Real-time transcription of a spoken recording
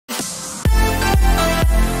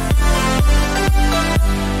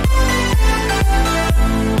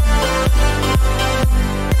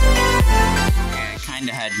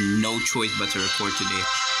no choice but to record today.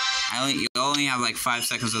 You only have like 5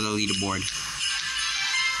 seconds of the leaderboard.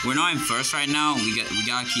 We're not in first right now. We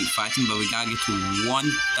gotta keep fighting, but we gotta get to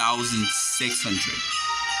 1,600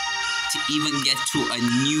 to even get to a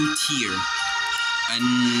new tier.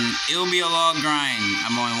 And it'll be a long grind.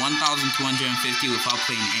 I'm on 1,250 without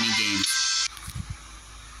playing any games.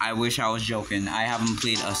 I wish I was joking. I haven't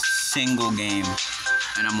played a single game,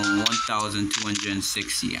 and I'm on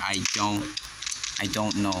 1,260. I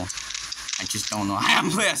don't know. I just don't know. I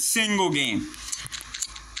haven't played a single game.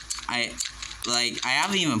 I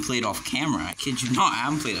haven't even played off camera. I kid you not. I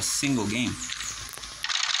haven't played a single game.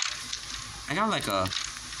 I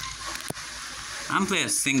haven't played a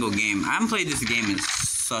single game. I haven't played this game in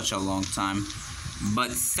such a long time.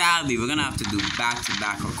 But sadly, we're gonna have to do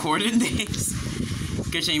back-to-back recording days.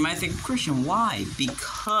 Christian, you might think, Christian, why?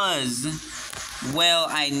 Because, well,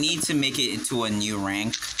 I need to make it into a new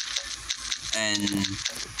rank. And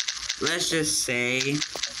let's just say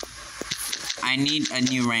I need a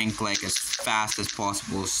new rank like as fast as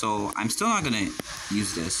possible. So I'm still not gonna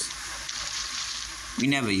use this. We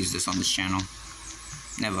never use this on this channel.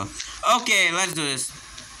 Never. Okay, let's do this.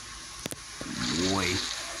 Wait.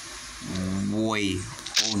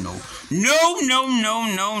 Oh no. No.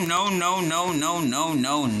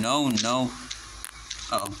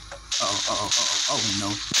 Uh-oh. Oh no.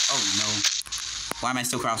 Why am I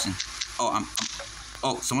still crouching? Oh,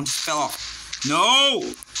 oh, someone just fell off. No!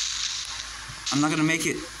 I'm not gonna make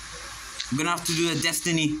it. I'm gonna have to do a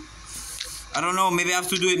destiny. I don't know, maybe I have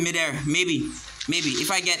to do it midair. Maybe.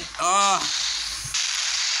 If I get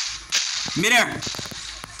midair.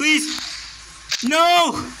 Please.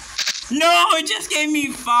 No, it just gave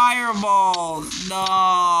me fireballs.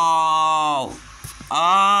 No.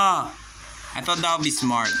 I thought that would be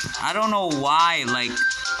smart. I don't know why. Like,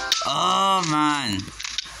 oh man.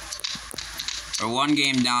 We're 1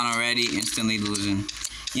 game down already, instantly losing.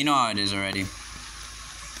 You know how it is already.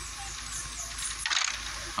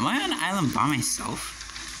 Am I on an island by myself?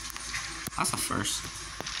 That's a first.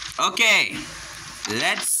 Okay.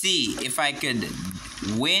 Let's see if I could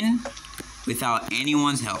win without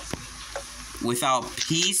anyone's help. Without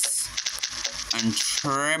peace and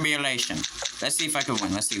tribulation. Let's see if I can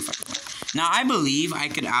win. Now, I believe I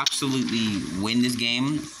could absolutely win this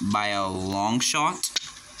game by a long shot.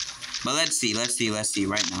 But let's see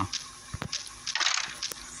right now.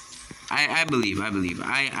 I believe.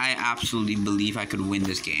 I absolutely believe I could win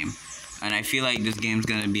this game. And I feel like this game's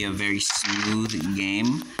gonna be a very smooth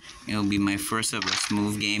game. It'll be my first ever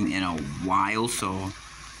smooth game in a while, so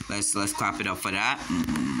let's clap it up for that.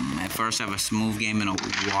 My first ever smooth game in a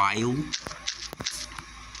while.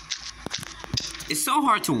 It's so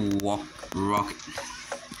hard to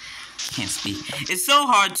can't speak. It's so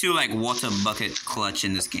hard to like water bucket clutch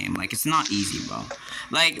in this game. Like, it's not easy, bro.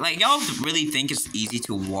 Like y'all really think it's easy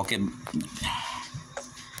to water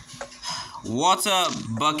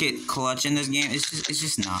bucket clutch in this game? It's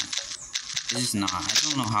just not. It's just not. I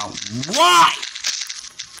don't know how.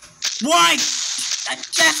 Why? I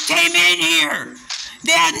just came in here.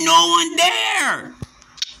 They had no one there.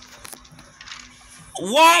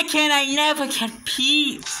 Why can't I never get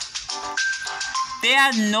peace? They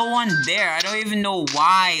had no one there. I don't even know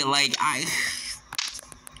why. Like,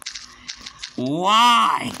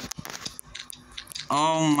 why?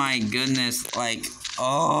 Oh my goodness. Like,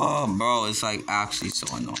 oh, bro, it's like actually so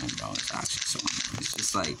annoying, bro. It's actually so annoying. It's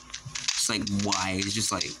just like, why? It's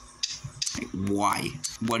just like why?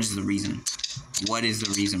 What is the reason? What is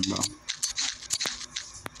the reason, bro?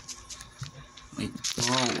 Like,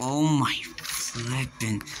 bro, oh my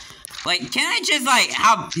flippin'. Like, can I just, like,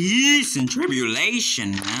 have peace and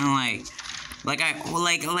tribulation, man? Like I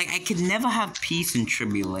could never have peace and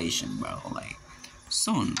tribulation, bro. Like,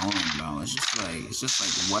 so annoying, bro. It's just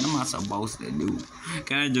like, what am I supposed to do?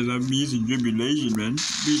 Can I just have peace and tribulation, man?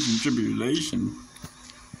 Peace and tribulation.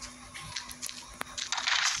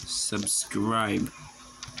 Subscribe.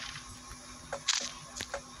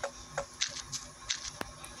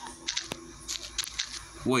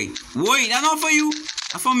 Wait, that's not for you.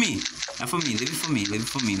 That's for me. Leave it for me.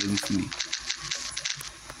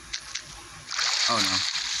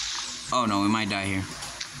 Oh no, we might die here.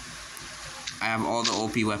 I have all the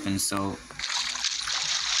OP weapons, so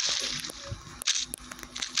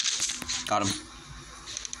got him.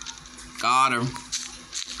 Got her.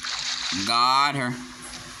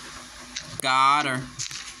 Got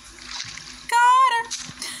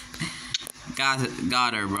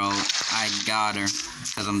her, bro. I got her.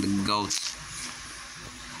 Because I'm the GOAT.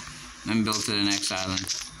 Let me build to the next island.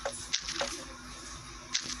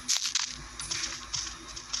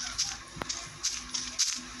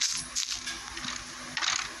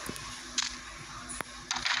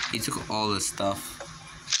 took all the stuff.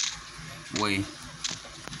 Wait.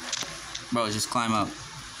 Bro, just climb up.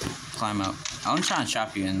 Climb up. I wasn't trying to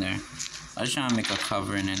trap you in there. I was trying to make a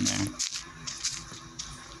covering in there.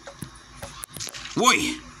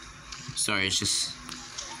 Wait! Sorry, it's just...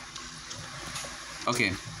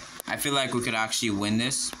 Okay. I feel like we could actually win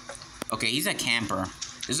this. Okay, he's a camper.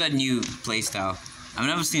 This is a new playstyle. I've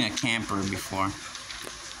never seen a camper before.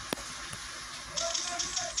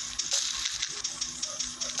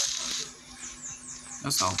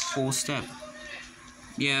 That's a whole step.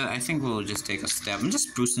 Yeah, I think we'll just take a step. I'm just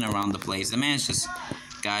sprucing around the place. The man's just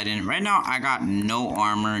guiding. Right now, I got no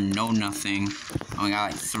armor, no nothing. I only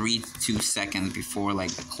got like 3 to 2 seconds before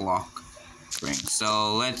like the clock rings.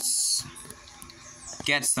 So let's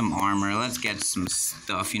get some armor. Let's get some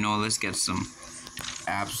stuff. You know, let's get some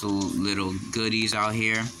absolute little goodies out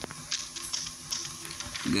here.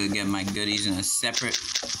 I'm gonna get my goodies in a separate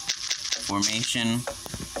formation.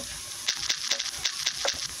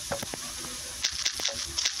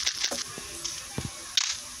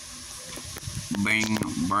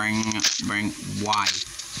 Bring. Why?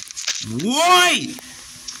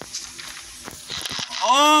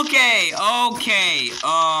 Okay.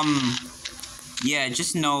 Yeah,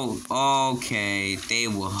 just know. Okay, they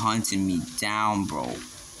were hunting me down, bro.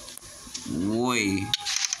 Wait.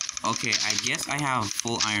 Okay, I guess I have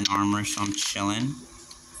full iron armor, so I'm chilling.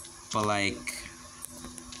 But like,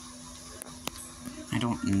 I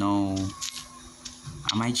don't know.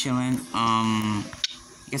 Am I chilling? I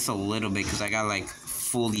guess a little bit, because I got like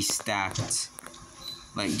fully stacked.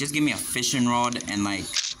 Like, just give me a fishing rod and like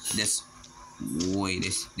this. Wait,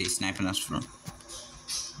 they sniping us from.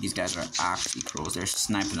 These guys are actually pros. They're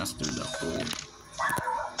sniping us through the hole.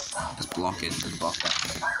 Let's block it. Let's block that.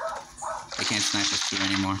 They can't snipe us through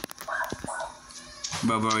anymore.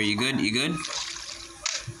 Bro, are you good? You good?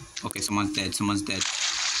 Okay, someone's dead. Someone's dead.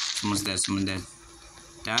 Someone's dead.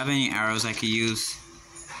 Do I have any arrows I could use?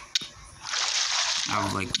 I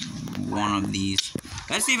have like one of these.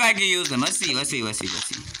 Let's see if I can use them. Let's see.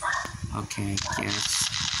 Okay, yes.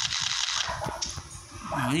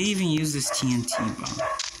 How do you even use this TNT, bro?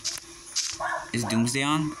 Is Doomsday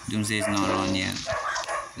on? Doomsday is not on yet.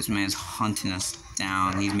 This man's hunting us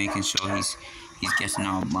down. He's making sure he's getting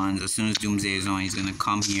our buns. As soon as Doomsday is on, he's gonna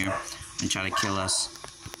come here and try to kill us.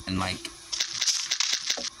 And like,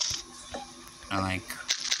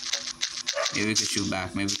 maybe we could shoot back.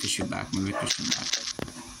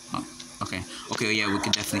 Oh, okay. Okay, yeah, we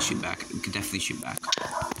could definitely shoot back.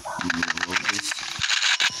 Reload this.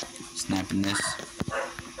 Snapping this.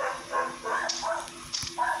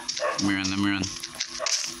 Let me run.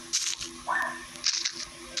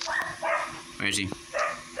 Where is he?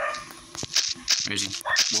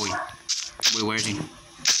 Boy, where is he?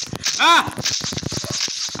 Ah!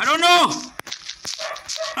 I don't know!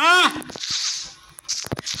 Ah!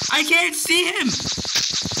 I can't see him!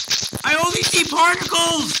 I only see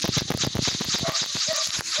particles!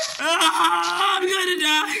 Ah! I'm gonna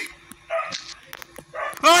die!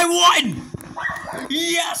 I won!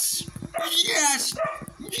 Yes!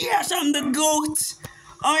 Yes, I'm the GOAT!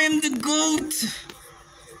 I am the GOAT!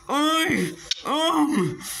 I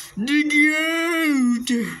am the GOAT!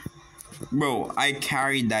 Bro, I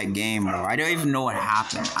carried that game, bro. I don't even know what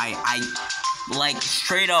happened. I like,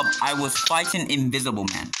 straight up, I was fighting Invisible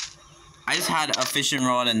Man. I just had a fishing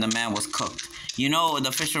rod and the man was cooked. You know,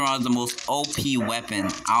 the fishing rod is the most OP weapon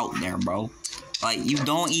out there, bro. Like, you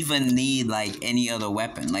don't even need, like, any other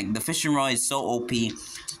weapon. Like, the fishing rod is so OP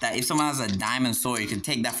that if someone has a diamond sword, you can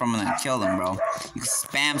take that from them and kill them, bro. You can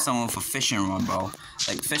spam someone for fishing rod, bro.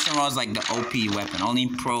 Like, fishing rod is like the OP weapon. Only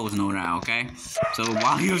pros know that, okay? So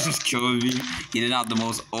while he was just killing me, he did out the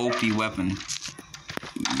most OP weapon.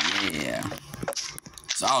 Yeah.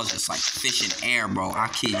 So I was just like fishing air, bro. I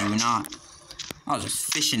kid you not. I was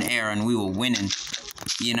just fishing air and we were winning.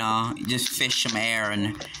 You know, just fish some air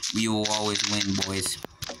and we will always win, boys.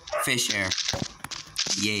 Fish air.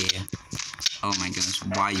 Yeah. Oh my goodness,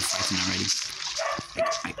 why are you fighting already?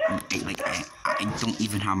 I don't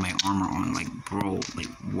even have my armor on. Like, bro, like,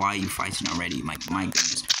 why are you fighting already? Like, my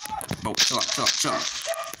goodness. Bro, chill up.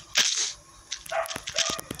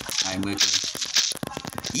 Alright, we're good.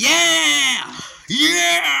 Yeah!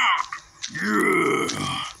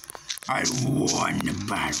 I won the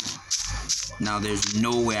battle. Now, there's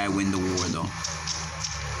no way I win the war, though.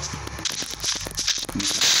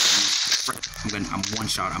 I'm one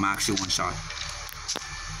shot. I'm actually one shot.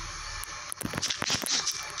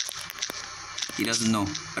 He doesn't know,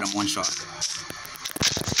 but I'm one shot.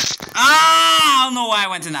 Ah! I don't know why I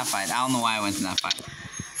went in that fight.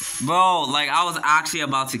 Bro, like, I was actually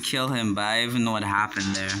about to kill him, but I didn't even know what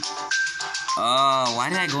happened there. Oh, why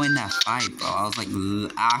did I go in that fight, bro? I was like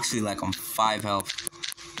actually like on 5 health.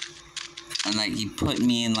 And like he put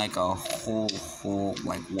me in like a whole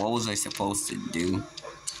like what was I supposed to do?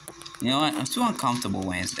 You know what? I'm too uncomfortable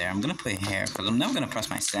when it's there. I'm gonna put hair because I'm never gonna press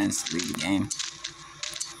my sense to leave the game.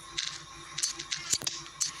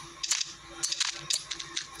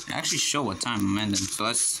 I actually show what time I'm ending, so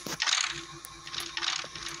let's.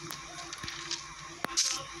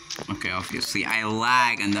 Okay, obviously I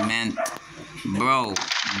lag and the man, bro,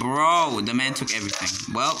 the man took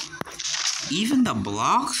everything. Well, even the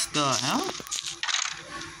blocks, the hell?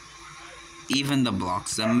 Even the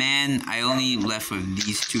blocks. The man, I only left with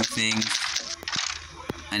these 2 things.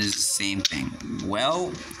 And it's the same thing.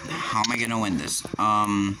 Well, how am I gonna win this?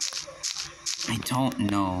 I don't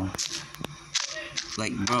know.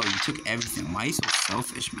 Like, bro, you took everything. Why are you so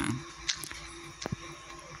selfish, man?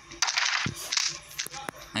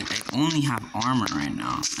 Like, I only have armor right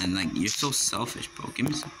now. And, like, you're so selfish, bro. Give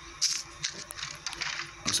me some.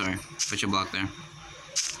 Oh, sorry. Put your block there.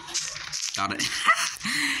 Got it.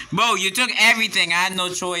 Bro, you took everything. I had no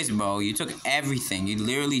choice, bro. You took everything. You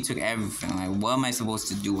literally took everything. Like, what am I supposed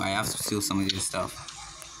to do? I have to steal some of your stuff.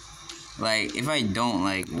 Like, if I don't,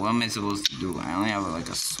 like, what am I supposed to do? I only have, like,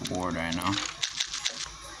 a sword right now.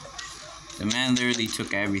 The man literally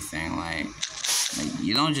took everything. Like,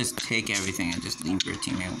 you don't just take everything and just leave your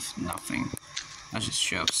teammate with nothing. That's just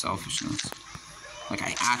straight up selfishness. Like,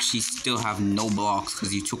 I actually still have no blocks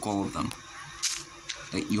because you took all of them.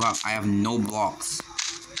 Like, I have no blocks.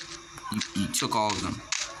 You took all of them.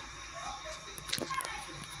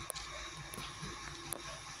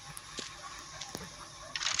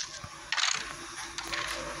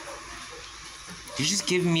 You're just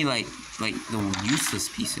giving me, like the useless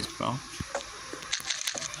pieces, bro.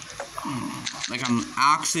 Like, I'm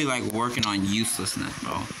actually, like, working on uselessness,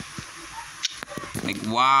 bro. Like,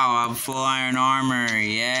 wow, I have full iron armor.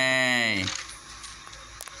 Yay.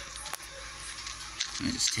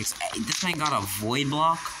 It just takes... This man got a void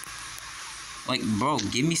block? Like, bro,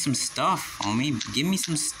 give me some stuff, homie. Give me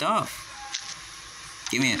some stuff.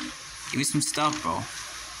 Give me it. Give me some stuff, bro.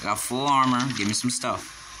 I got full armor. Give me some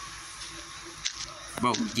stuff.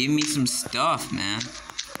 Bro, give me some stuff, man.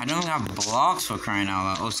 I don't have blocks for crying out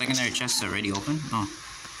loud. Oh, secondary chest already open? Oh.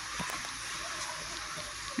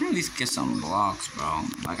 At least get some blocks, bro.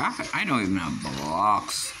 Like, I don't even have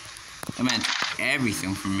blocks. That man took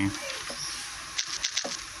everything from me.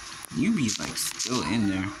 You be, like, still in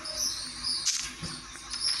there.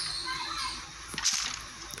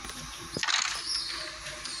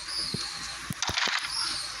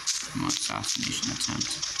 Come on, assassination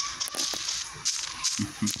attempt.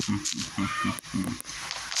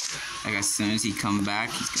 Like, as soon as he comes back,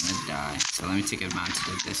 he's gonna die. So let me take advantage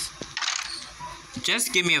of this.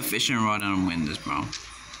 Just give me a fishing rod and I'll win this, bro.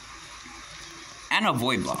 And a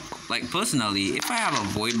void block. Like, personally, if I have a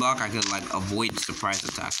void block, I could, like, avoid surprise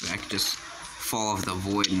attacks. I could just fall off the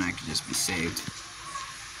void and I could just be saved.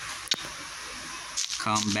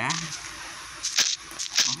 Come back.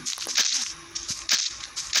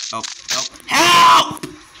 Oh. Help!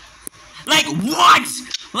 Like, what?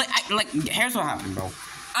 Like, here's what happened, bro.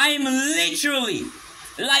 I'm literally,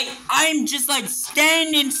 like, I'm just, like,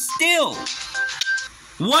 standing still.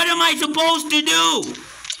 What am I supposed to do?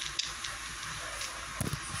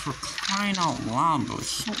 For crying out loud, bro. It's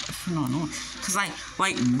so effing annoying. Cause,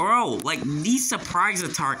 like, bro, like, these surprise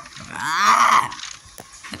attacks,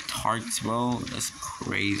 attacks, bro, that's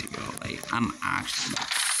crazy, bro. Like, I'm actually,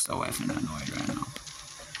 like, so effing annoyed right now.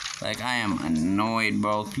 Like, I am annoyed,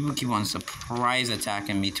 bro. People keep on surprise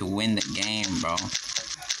attacking me to win the game, bro.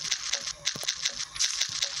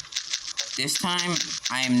 This time,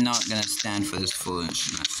 I am not gonna stand for this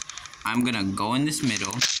foolishness. I'm gonna go in this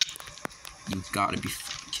middle. You gotta be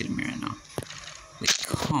kidding me right now. Like,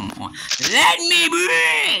 come on. Let me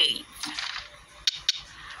breathe!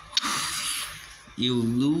 You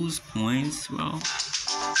lose points, bro.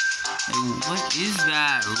 Like, what is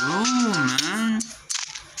that rule, man?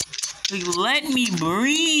 Like, let me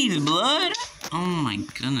breathe, blood. Oh my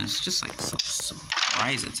goodness, just like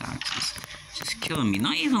surprise attacks. Just killing me.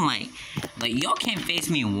 Not even like y'all can't face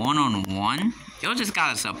me one-on-one. Y'all just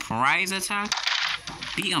got a surprise attack.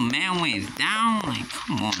 Beat a man when he's down. Like,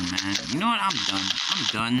 come on, man. You know what? I'm done. I'm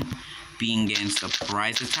done being getting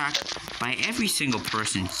surprise attacked by every single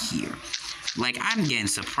person here. Like, I'm getting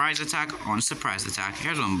surprise attack on surprise attack.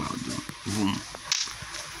 Here's what I'm about to do. Boom.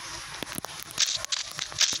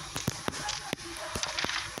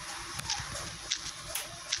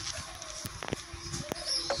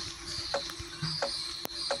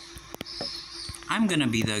 I'm gonna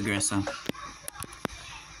be the aggressor.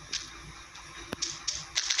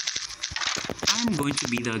 going to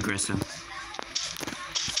be the aggressor.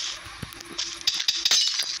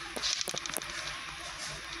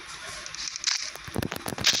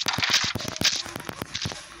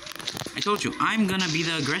 I told you, I'm gonna be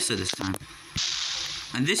the aggressor this time.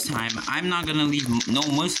 And this time, I'm not gonna leave no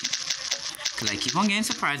mercy. Cause I keep on getting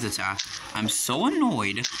surprise attack. I'm so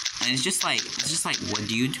annoyed. And it's just like, what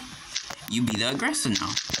do? You be the aggressor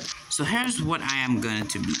now. So here's what I am going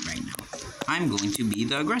to be right now. I'm going to be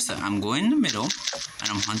the aggressor. I'm going in the middle, and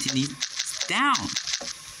I'm hunting these down.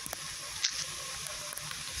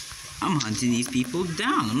 I'm hunting these people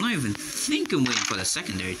down. I'm not even thinking waiting for the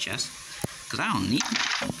secondary chest. Because I don't need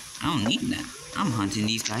that. I don't need that. I'm hunting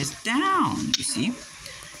these guys down. You see?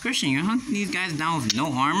 Christian, you're hunting these guys down with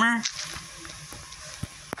no armor?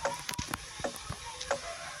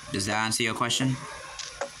 Does that answer your question?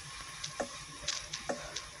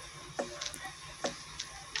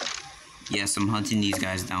 Yes, I'm hunting these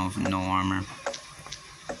guys down with no armor.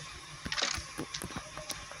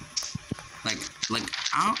 Like,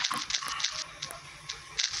 ow.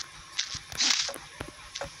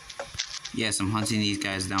 Yes, I'm hunting these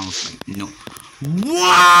guys down with, like, no.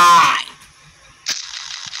 Why?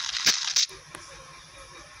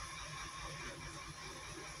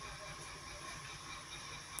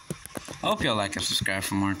 I hope y'all like and subscribe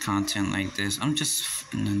for more content like this. I'm just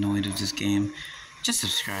annoyed with this game. Just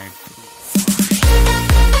subscribe.